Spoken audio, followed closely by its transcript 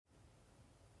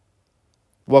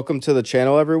Welcome to the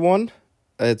channel, everyone.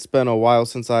 It's been a while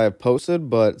since I have posted,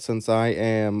 but since I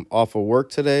am off of work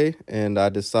today and I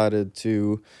decided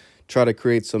to try to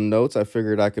create some notes, I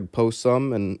figured I could post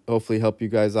some and hopefully help you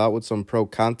guys out with some pro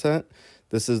content.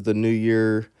 This is the New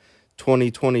Year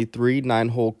 2023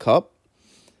 9-hole cup.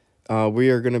 We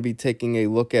are going to be taking a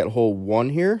look at hole 1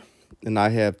 here, and I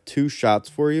have 2 shots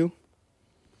for you.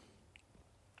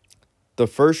 The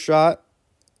first shot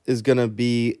is going to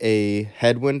be a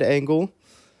headwind angle.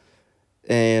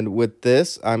 And with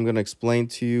this, I'm going to explain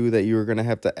to you that you're going to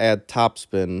have to add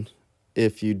topspin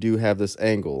if you do have this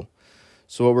angle.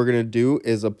 So what we're going to do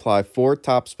is apply 4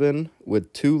 topspin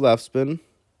with 2 left spin.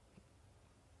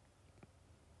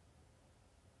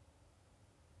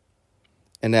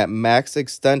 And at max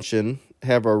extension,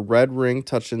 have a red ring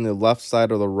touching the left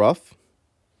side of the rough.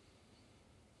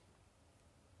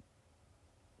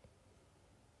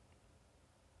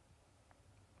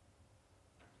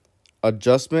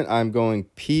 Adjustment, I'm going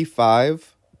P5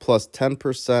 plus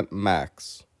 10%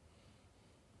 max.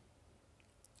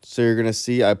 So you're going to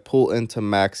see I pull into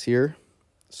max here.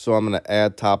 So I'm going to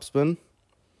add topspin.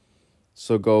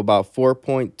 So go about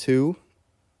 4.2.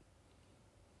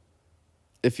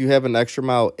 If you have an extra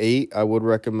mile 8, I would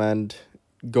recommend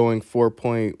going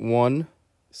 4.1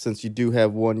 since you do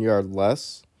have 1 yard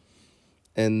less.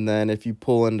 And then if you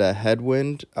pull into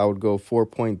headwind, I would go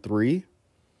 4.3.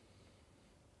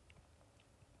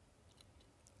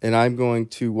 And I'm going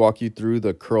to walk you through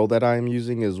the curl that I'm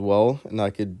using as well. And I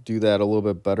could do that a little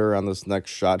bit better on this next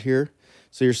shot here.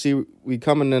 So you see we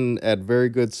coming in at very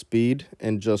good speed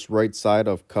and just right side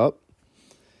of cup.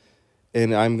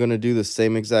 And I'm going to do the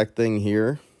same exact thing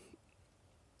here.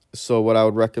 So what I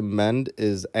would recommend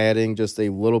is adding just a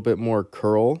little bit more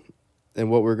curl.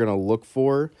 And what we're going to look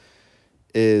for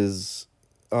is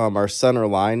our center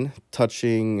line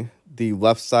touching the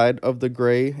left side of the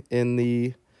gray in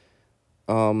the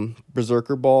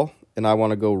berserker ball, and I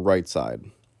want to go right side.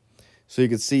 So you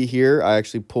can see here I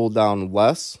actually pulled down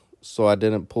less, so I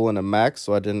didn't pull in a max,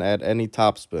 so I didn't add any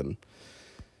topspin.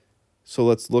 So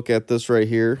let's look at this right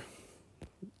here.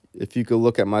 If you could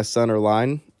look at my center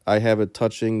line, I have it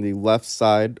touching the left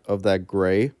side of that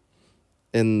gray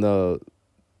in the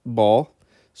ball.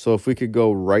 So if we could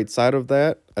go right side of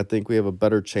that, I think we have a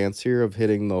better chance here of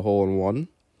hitting the hole in one.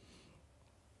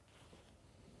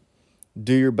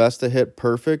 Do your best to hit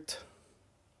perfect.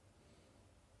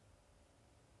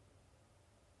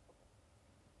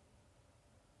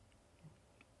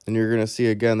 And you're going to see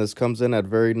again, this comes in at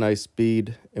very nice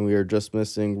speed, and we are just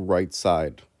missing right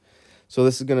side. So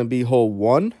this is going to be hole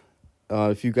 1.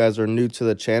 If you guys are new to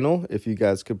the channel, if you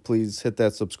guys could please hit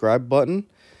that subscribe button,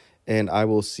 and I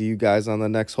will see you guys on the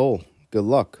next hole. Good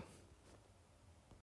luck.